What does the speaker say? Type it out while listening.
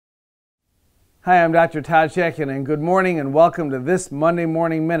Hi, I'm Dr. Todd Shatkin, and good morning and welcome to this Monday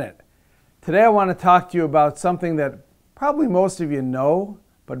Morning Minute. Today I want to talk to you about something that probably most of you know,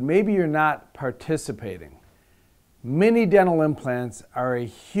 but maybe you're not participating. Mini dental implants are a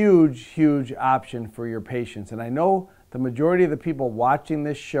huge, huge option for your patients, and I know the majority of the people watching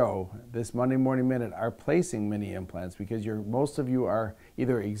this show, this Monday Morning Minute, are placing mini implants because most of you are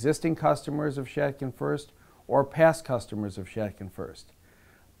either existing customers of Shatkin First or past customers of Shatkin First.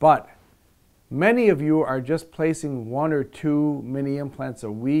 But many of you are just placing 1 or 2 mini implants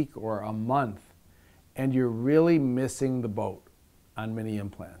a week or a month, and you're really missing the boat on mini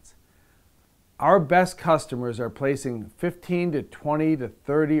implants. Our best customers are placing 15 to 20 to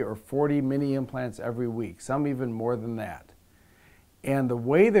 30 or 40 mini implants every week, some even more than that. And the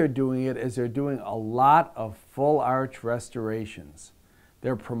way they're doing it is they're doing a lot of full arch restorations.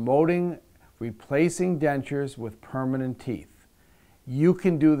 They're promoting replacing dentures with permanent teeth. You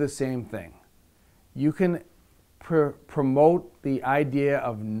can do the same thing. You can promote the idea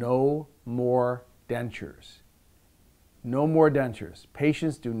of no more dentures. No more dentures.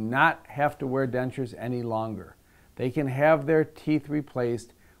 Patients do not have to wear dentures any longer. They can have their teeth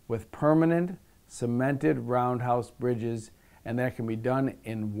replaced with permanent cemented roundhouse bridges, and that can be done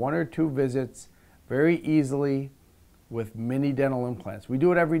in 1 or 2 visits very easily with mini dental implants. We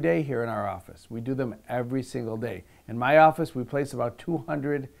do it every day here in our office. We do them every single day. In my office, we place about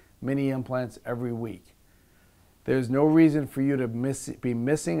 200 mini implants every week. There's no reason for you to be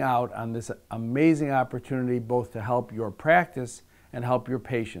missing out on this amazing opportunity, both to help your practice and help your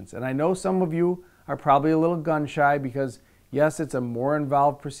patients. And I know some of you are probably a little gun shy because, yes, it's a more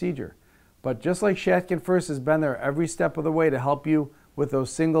involved procedure. But just like Shatkin First has been there every step of the way to help you with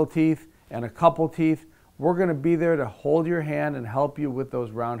those single teeth and a couple teeth, we're going to be there to hold your hand and help you with those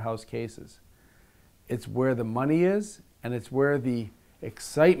roundhouse cases. It's where the money is, and it's where the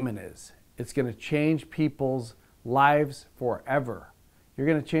excitement is. It's going to change people's lives forever. You're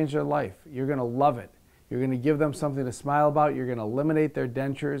going to change their life. You're going to love it. You're going to give them something to smile about. You're going to eliminate their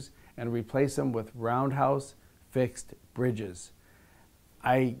dentures and replace them with roundhouse fixed bridges.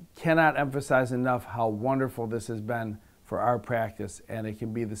 I cannot emphasize enough how wonderful this has been for our practice, and it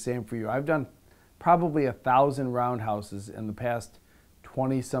can be the same for you. I've done probably 1,000 roundhouses in the past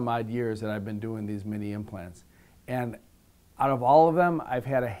 20 some odd years that I've been doing these mini implants. And out of all of them, I've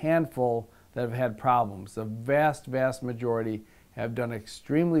had a handful that have had problems. The vast, vast majority have done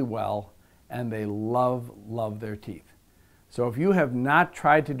extremely well, and they love their teeth. So if you have not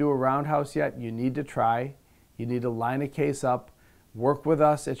tried to do a roundhouse yet, you need to try. You need to line a case up, work with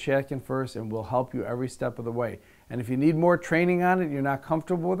us at Shatkin First, and we'll help you every step of the way. And if you need more training on it, you're not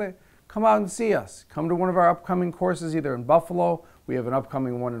comfortable with it, come out and see us. Come to one of our upcoming courses either in Buffalo. We have an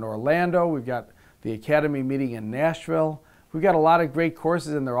upcoming one in Orlando. We've got the Academy meeting in Nashville. We've got a lot of great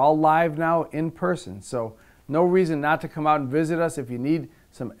courses, and they're all live now in person. So no reason not to come out and visit us. If you need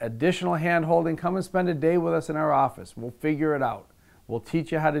some additional hand-holding, come and spend a day with us in our office. We'll figure it out. We'll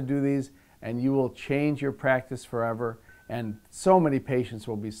teach you how to do these, and you will change your practice forever. And so many patients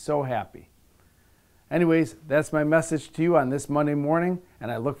will be so happy. Anyways, that's my message to you on this Monday morning,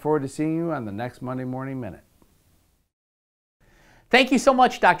 and I look forward to seeing you on the next Monday Morning Minute. Thank you so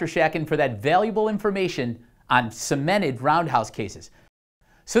much, Dr. Shatkin, for that valuable information on cemented roundhouse cases.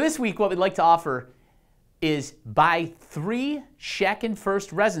 So this week, what we'd like to offer is buy 3 Shatkin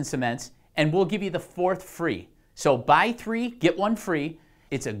First resin cements, and we'll give you the 4th free. So buy 3, get 1 free.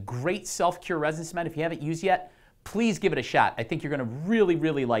 It's a great self-cure resin cement. If you haven't used yet, please give it a shot. I think you're going to really,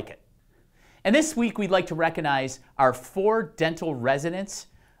 really like it. And this week, we'd like to recognize our 4 dental residents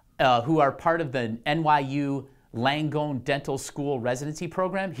who are part of the NYU Langone Dental School residency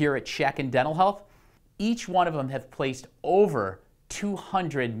program here at Shatkin Dental Health. Each one of them have placed over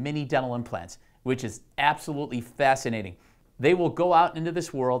 200 mini dental implants, which is absolutely fascinating. They will go out into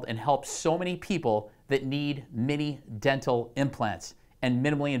this world and help so many people that need mini dental implants and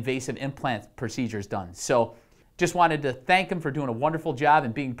minimally invasive implant procedures done. So just wanted to thank them for doing a wonderful job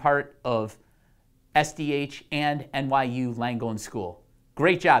and being part of SDH and NYU Langone School.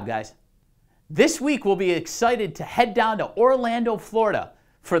 Great job, guys. This week we'll be excited to head down to Orlando, Florida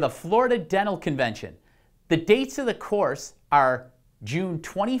for the Florida Dental Convention. The dates of the course are June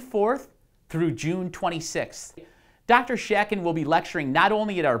 24th through June 26th. Dr. Shatkin will be lecturing not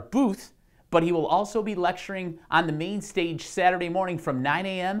only at our booth, but he will also be lecturing on the main stage Saturday morning from 9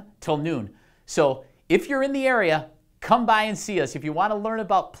 a.m. till noon. So if you're in the area, come by and see us. If you want to learn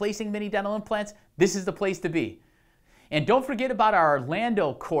about placing mini dental implants, this is the place to be. And don't forget about our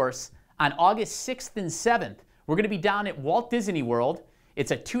Orlando course on August 6th and 7th. We're going to be down at Walt Disney World.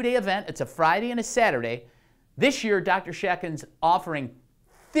 It's a 2-day event. It's a Friday and a Saturday. This year, Dr. Shatkin's offering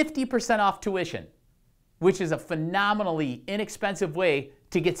 50% off tuition, which is a phenomenally inexpensive way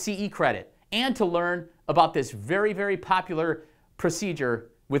to get CE credit and to learn about this very, very popular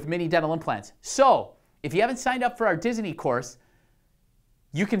procedure with mini dental implants. So, if you haven't signed up for our Disney course,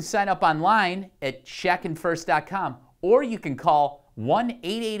 you can sign up online at shackandfirst.com, or you can call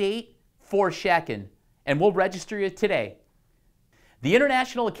 1-888-4SHACKN and we'll register you today. The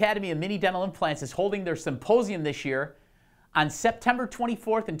International Academy of Mini Dental Implants is holding their symposium this year on September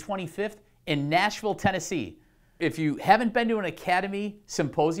 24th and 25th in Nashville, Tennessee. If you haven't been to an Academy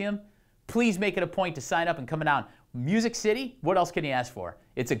symposium, please make it a point to sign up and come down. Music City, what else can you ask for?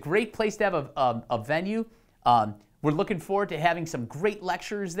 It's a great place to have a venue. We're looking forward to having some great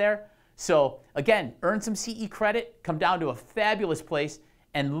lecturers there. So again, earn some CE credit, come down to a fabulous place,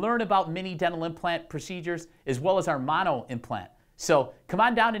 and learn about mini dental implant procedures as well as our mono implant. So come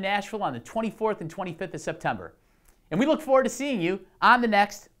on down to Nashville on the 24th and 25th of September. And we look forward to seeing you on the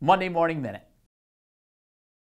next Monday Morning Minute.